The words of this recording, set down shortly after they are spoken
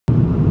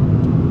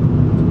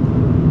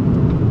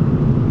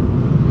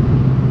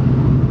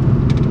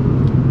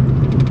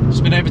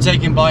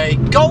overtaken by a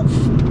Golf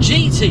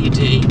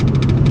GTD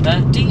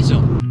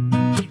diesel.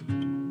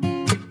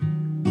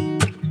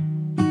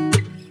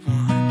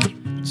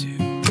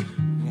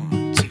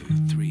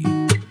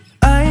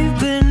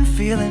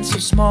 Feeling so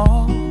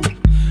small,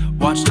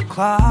 watch the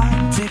clock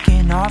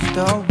ticking off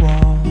the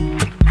wall,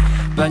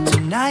 but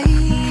tonight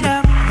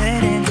I'm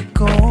letting it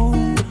go.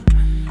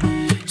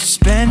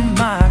 Spend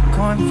my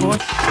coin for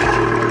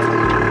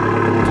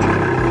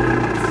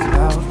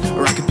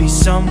or I could be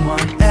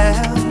someone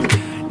else.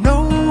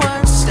 No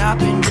one's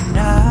stopping you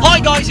now. Hi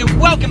guys, and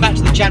welcome back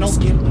to the channel.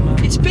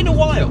 It's been a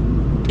while.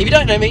 If you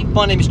don't know me,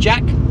 my name is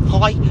Jack.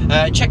 Hi,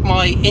 check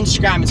my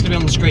Instagram, it's going to be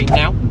on the screen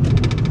now.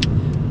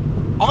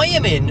 I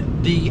am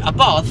in the An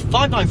Abarth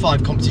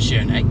 595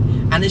 Competizione,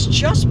 and it's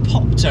just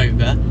popped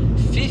over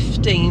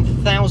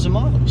 15,000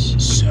 miles.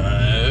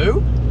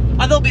 So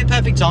I thought it'd be a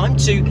perfect time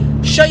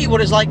to show you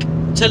what it's like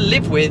to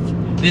live with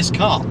this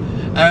car.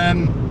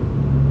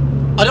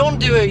 I don't want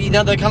to do a, I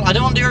don't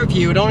want to do a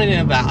review. I don't want to do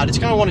anything about it. I just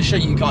kind of want to show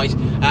you guys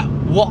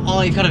what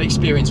I've kind of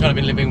experienced when I've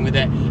been living with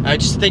it.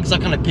 Just things I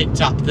kind of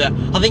picked up that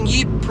I think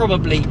you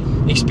probably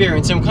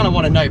experience and kind of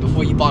want to know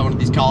before you buy one of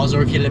these cars,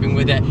 or if you're living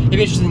with it. It'd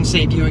be interesting to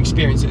see if you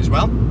experience it as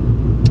well.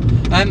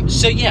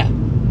 So yeah,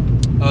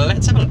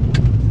 let's have a look.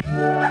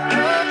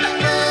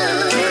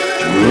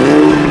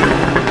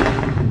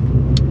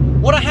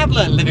 What I have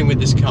learned living with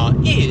this car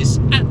is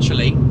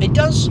actually it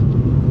does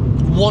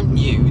want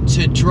you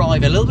to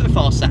drive a little bit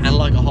faster and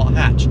like a hot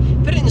hatch.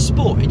 Put it in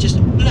sport, it just,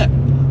 look.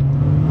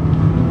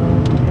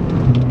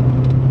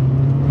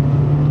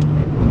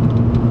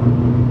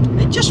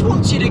 It just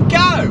wants you to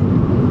go.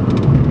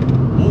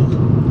 Ooh.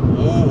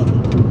 Ooh.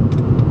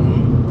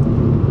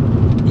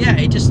 Yeah,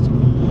 it just.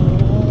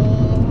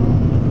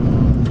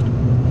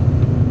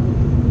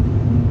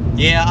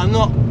 Yeah, I'm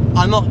not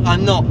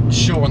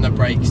sure on the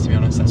brakes, to be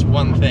honest. That's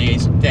one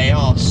thing, they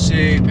are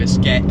super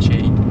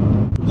sketchy.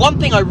 One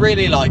thing I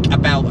really like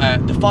about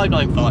the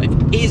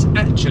 595 is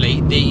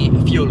actually the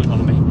fuel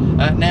economy.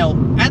 Now,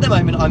 at the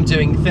moment, I'm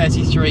doing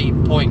 33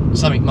 point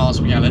something miles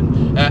per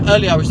gallon.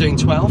 Earlier I was doing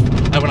 12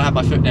 when I had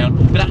my foot down,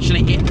 but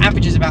actually it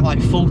averages about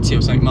like 40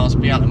 or something miles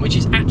per gallon, which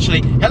is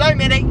actually, hello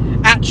Minnie,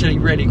 actually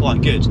really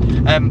quite good.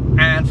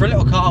 And for a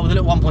little car with a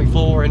little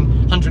 1.4 and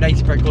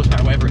 180 brake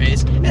horsepower, whatever it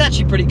is, it's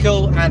actually pretty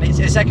cool, and it's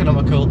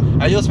economical.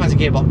 The automatic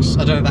gearbox,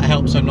 I don't know if that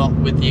helps or not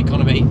with the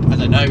economy, I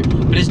don't know,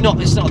 but it's not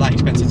that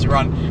expensive to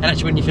run. And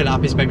actually when you fill it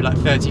up, it's maybe like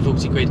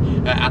 30-40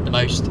 quid at the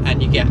most,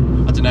 and you get,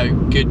 I don't know,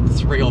 good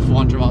 300 or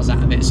 400 miles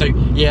out of it. So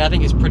yeah, I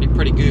think it's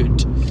pretty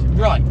good.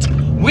 Right,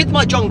 with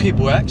my John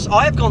Cooper Works,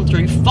 I have gone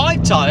through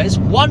 5 tyres,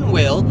 1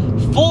 wheel,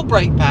 4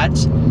 brake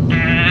pads,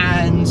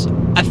 and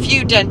a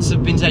few dents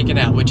have been taken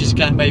out, which is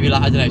maybe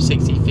like, I don't know,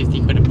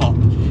 60-50 quid a pop.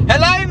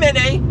 Hello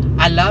Minnie,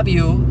 I love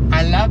you,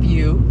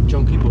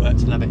 John Cooper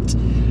Works, love it.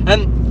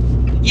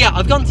 Yeah,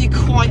 I've gone through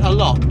quite a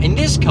lot. In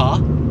this car,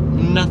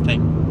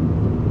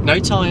 nothing. No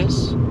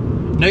tyres,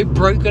 no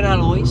broken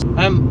alloys.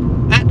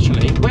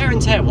 Actually, wear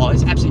and tear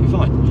wise, absolutely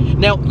fine.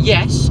 Now,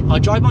 yes, I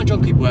drive my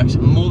John Cooper Works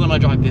more than I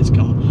drive this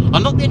car.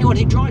 I'm not the only one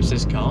who drives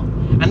this car,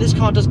 and this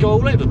car does go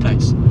all over the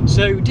place.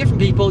 So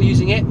different people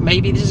using it,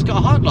 maybe this has got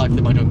a hard life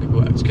than my John Cooper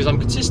Works, because I'm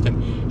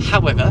consistent.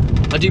 However,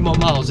 I do more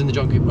miles than the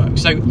John Cooper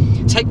Works. So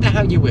take that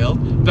how you will,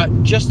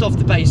 but just off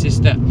the basis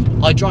that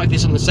I drive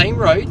this on the same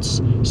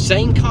roads,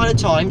 same kind of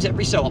times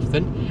every so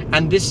often,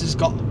 and this has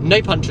got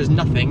no punctures,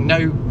 nothing,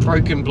 no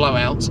broken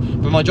blowouts,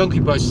 but my John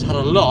Cooper Works has had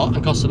a lot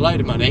and cost a load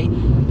of money.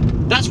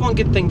 That's one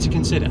good thing to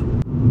consider.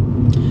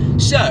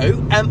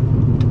 So,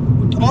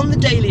 on the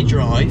daily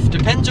drive,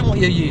 depends on what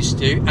you're used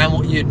to and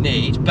what you'd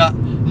need, but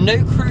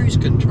no cruise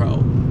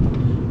control.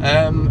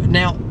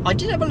 Now, I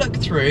did have a look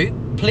through.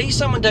 Please,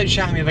 someone don't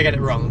shout at me if I get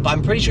it wrong, but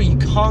I'm pretty sure you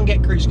can't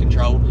get cruise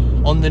control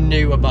on the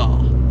new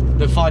Abarth,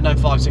 the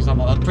 595,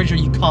 695. I'm pretty sure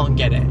you can't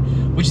get it,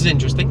 which is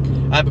interesting,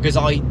 because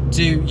I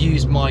do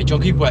use my John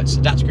Cooper Works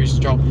adaptive cruise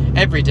control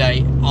every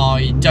day.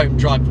 I don't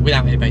drive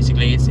without it,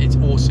 basically. It's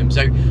awesome.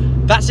 So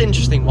that's an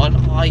interesting one.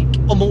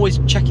 I'm always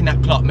checking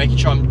that clock, making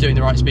sure I'm doing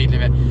the right speed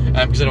limit,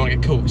 because I don't want to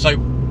get caught. So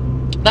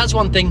that's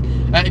one thing.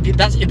 If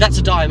that's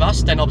a die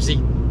must, then obviously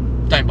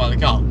don't buy the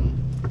car.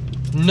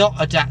 Not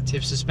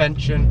adaptive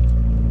suspension.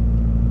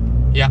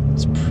 Yeah,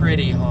 it's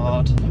pretty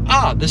hard.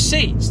 Ah, the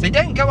seats, they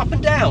don't go up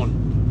and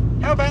down.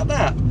 How about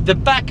that? The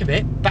back of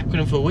it, backward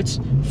and forwards,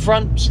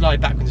 front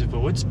slide backwards and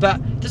forwards, but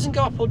it doesn't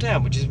go up or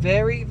down, which is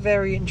very,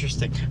 very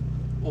interesting.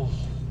 Oh,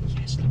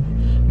 yes.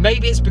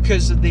 Maybe it's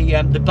because of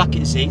the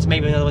bucket seats,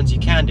 maybe the other ones you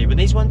can do, but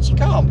these ones you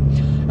can't,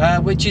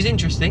 which is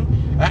interesting.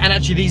 And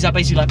actually these are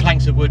basically like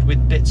planks of wood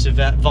with bits of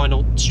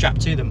vinyl strapped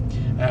to them,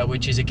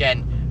 which is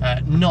again,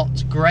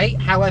 not great.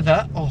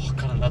 However, oh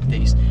God, I love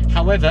these.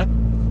 However,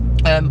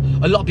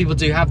 a lot of people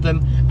do have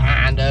them,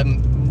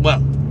 and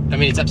well, I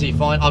mean, it's absolutely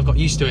fine. I've got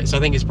used to it, so I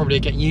think it's probably a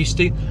get used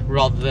to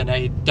rather than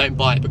a don't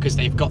buy it because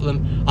they've got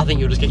them. I think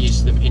you'll just get used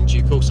to them in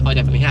due course. I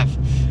definitely have,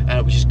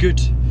 which is good.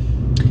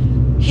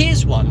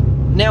 Here's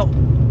one. Now,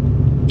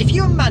 if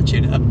you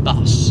imagine a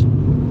bus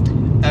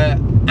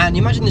and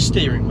you imagine the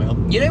steering wheel,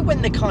 you know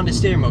when the kind of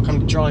steering wheel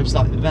kind of drives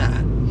like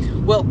that,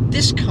 Well,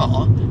 this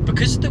car,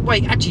 because of the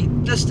way, actually,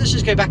 let's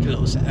just go back a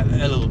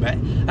little bit.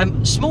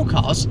 Small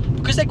cars,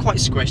 because they're quite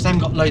squished, they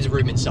haven't got loads of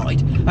room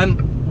inside.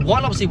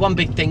 One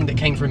big thing that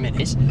came from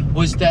Minis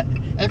was that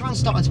everyone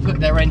started to put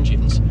their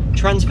engines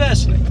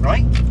transversely,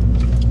 right?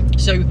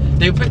 So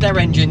they would put their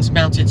engines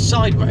mounted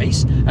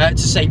sideways to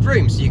save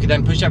room, so you could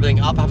then push everything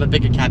up, have a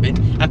bigger cabin,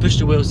 and push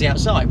the wheels to the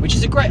outside, which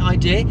is a great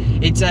idea.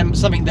 It's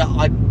something that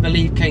I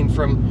believe came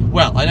from,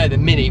 well, I know the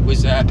Mini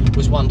was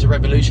one to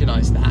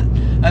revolutionise that.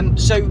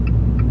 So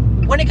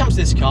when it comes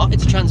to this car,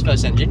 it's a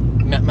transverse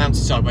engine mounted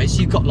sideways,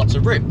 so you've got lots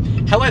of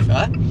room.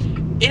 However,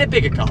 in a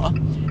bigger car,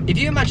 if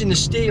you imagine the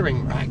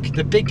steering rack,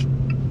 the big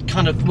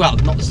kind of, well,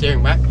 not the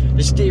steering rack,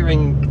 the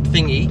steering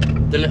thingy,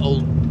 the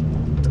little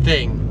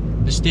thing,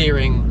 the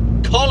steering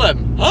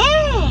column,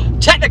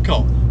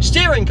 technical,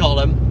 steering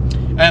column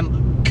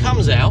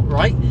comes out,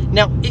 right?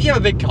 Now, if you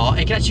have a big car,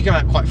 it can actually come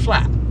out quite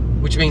flat,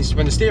 which means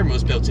when the steering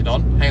wheel's built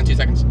on, hang on 2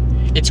 seconds,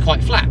 it's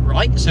quite flat,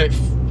 right? So it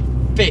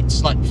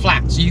fits like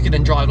flat, so you can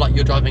then drive like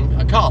you're driving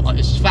a car, like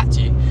it's just flat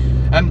to you.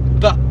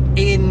 But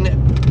in,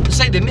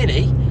 say, the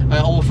Mini,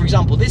 or for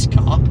example this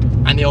car,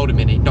 and the older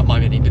Mini, not my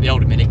Mini, but the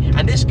older Mini,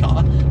 and this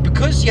car,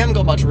 because you haven't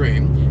got much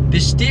room, the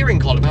steering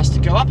column has to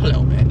go up a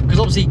little bit, because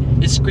obviously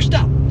it's squished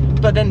up.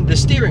 But then the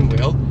steering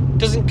wheel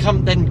doesn't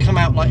come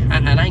out like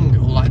at an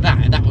angle like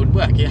that. That would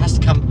work. It has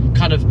to come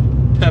kind of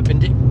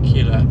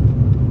perpendicular,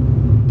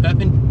 but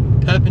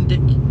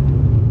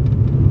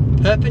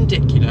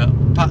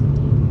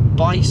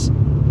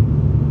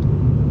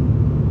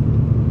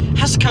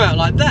has to come out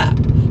like that.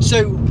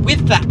 So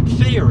with that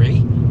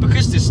theory,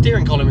 because the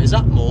steering column is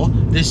up more,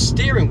 the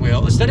steering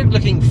wheel, instead of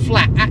looking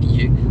flat at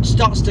you,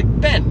 starts to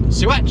bend.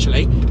 So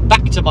actually,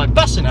 back to my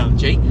bus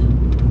analogy,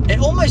 it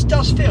almost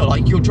does feel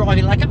like you're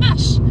driving like a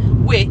bus,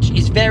 which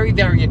is very,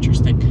 very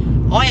interesting.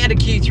 I had a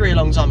Q3 a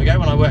long time ago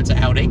when I worked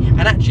at Audi,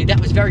 and actually that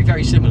was very,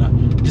 very similar.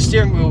 The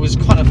steering wheel was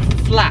kind of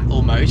flat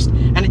almost,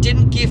 and it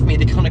didn't give me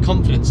the kind of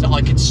confidence that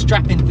I could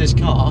strap into this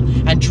car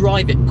and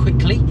drive it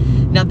quickly.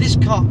 Now this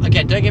car,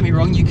 again, don't get me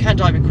wrong, you can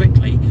drive it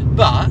quickly,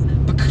 but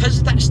because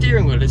of that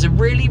steering wheel, it's a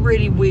really,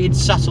 really weird,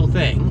 subtle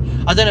thing.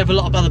 I don't know if a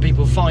lot of other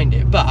people find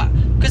it, but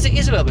because it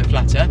is a little bit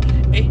flatter,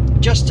 it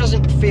just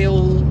doesn't feel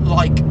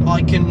like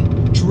I can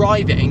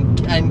drive it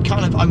and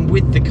kind of I'm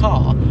with the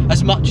car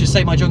as much as,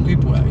 say, my John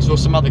Cooper Works or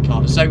some other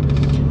cars. So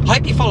I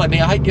hope you follow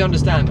me, I hope you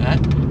understand that.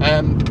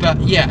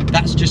 But yeah,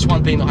 that's just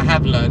one thing that I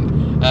have learned,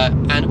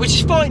 and which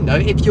is fine though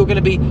if you're going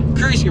to be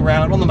cruising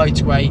around on the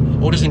motorway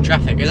or just in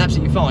traffic. It's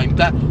absolutely fine.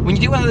 But when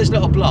you do one of those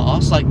little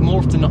blasts, like more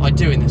often than I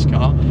do in this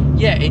car,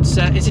 yeah, it's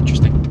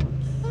interesting.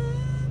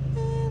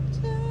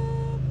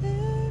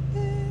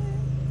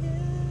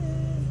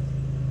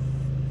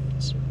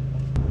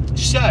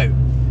 So,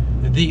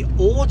 the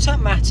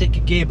automatic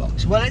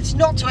gearbox. Well, it's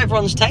not to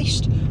everyone's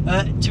taste. To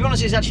be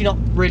honest, it's actually not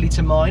really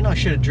to mine. I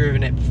should have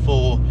driven it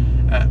before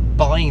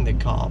buying the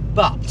car.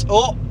 But,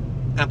 oh,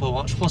 Apple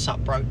Watch, what's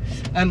up, bro?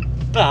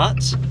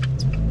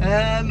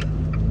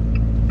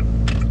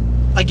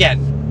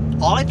 Again,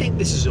 I think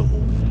this is all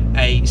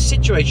a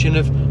situation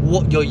of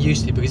what you're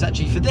used to, because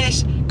actually for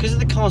this, because of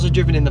the cars I've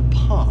driven in the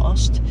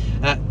past,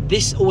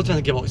 this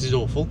automatic gearbox is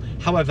awful.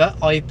 However,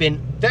 I've been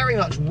very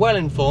much well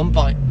informed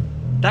by,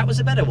 that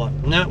was a better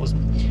one, no it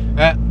wasn't,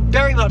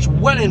 very much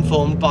well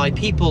informed by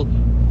people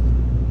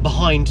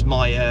behind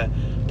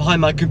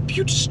my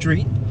computer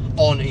screen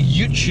on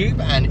YouTube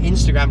and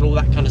Instagram and all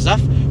that kind of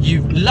stuff.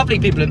 You lovely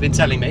people have been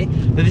telling me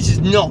that this is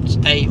not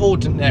a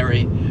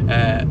ordinary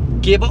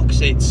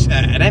gearbox. It's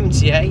an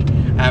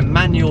MTA,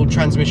 manual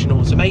transmission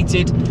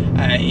automated.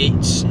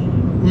 It's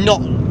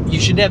not, you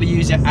should never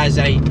use it as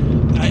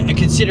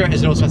consider it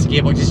as an automatic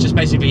gearbox. It's just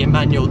basically a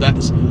manual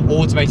that's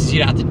automated, so you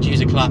don't have to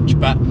use a clutch,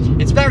 but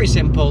it's very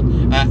simple,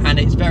 and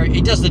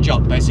it does the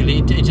job, basically.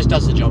 It just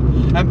does the job,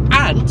 and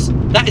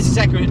that is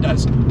exactly what it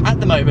does. At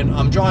the moment,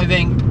 I'm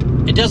driving,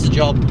 it does the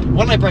job.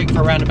 When I brake for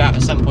a roundabout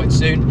at some point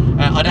soon,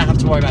 I don't have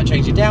to worry about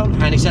changing down,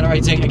 and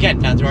accelerating, again,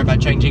 don't have to worry about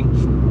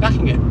changing back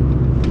again,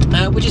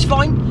 which is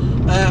fine.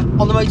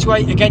 On the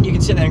motorway, again, you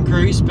can sit there and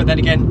cruise, but then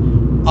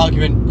again,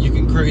 argument, you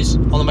can cruise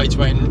on the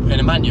motorway in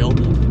a manual,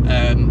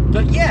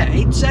 but yeah,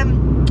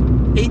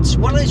 it's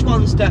one of those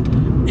ones that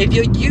if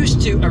you're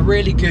used to a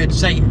really good,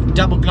 say,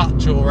 double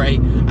clutch or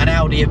an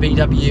Audi, a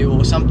VW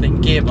or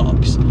something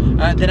gearbox,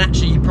 then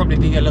actually you'd probably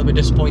be a little bit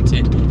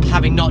disappointed,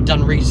 having not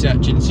done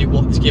research into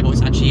what this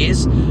gearbox actually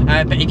is.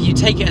 But if you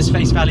take it as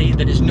face value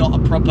that it's not a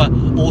proper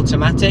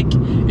automatic,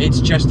 it's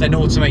just an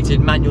automated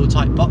manual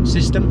type box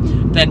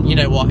system, then you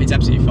know what, it's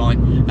absolutely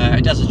fine.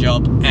 It does the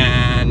job,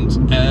 and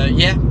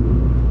yeah,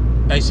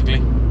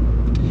 basically.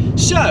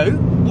 So,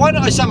 why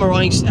don't I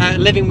summarise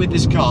living with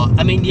this car?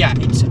 I mean, yeah,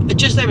 it's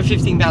just over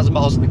 15,000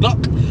 miles on the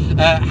clock.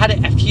 Had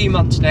it a few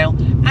months now,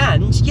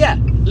 and yeah,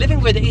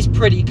 living with it is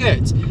pretty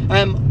good.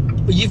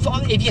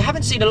 If you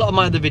haven't seen a lot of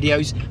my other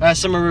videos,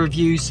 some of the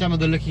reviews, some of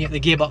the looking at the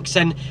gearbox,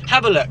 then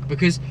have a look,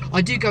 because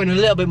I do go in a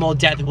little bit more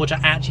depth of what I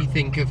actually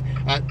think of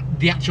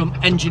the actual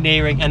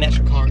engineering and the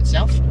actual car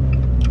itself.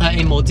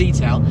 In more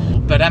detail.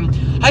 But I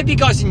hope you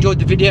guys enjoyed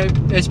the video.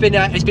 It's been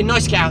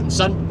nice to get out in the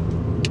sun.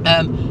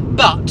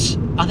 But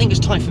I think it's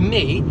time for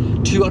me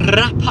to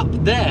wrap up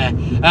there.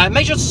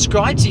 Make sure to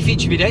subscribe to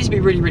future videos, it'd be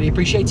really, really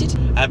appreciated.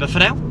 But for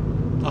now,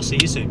 I'll see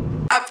you soon.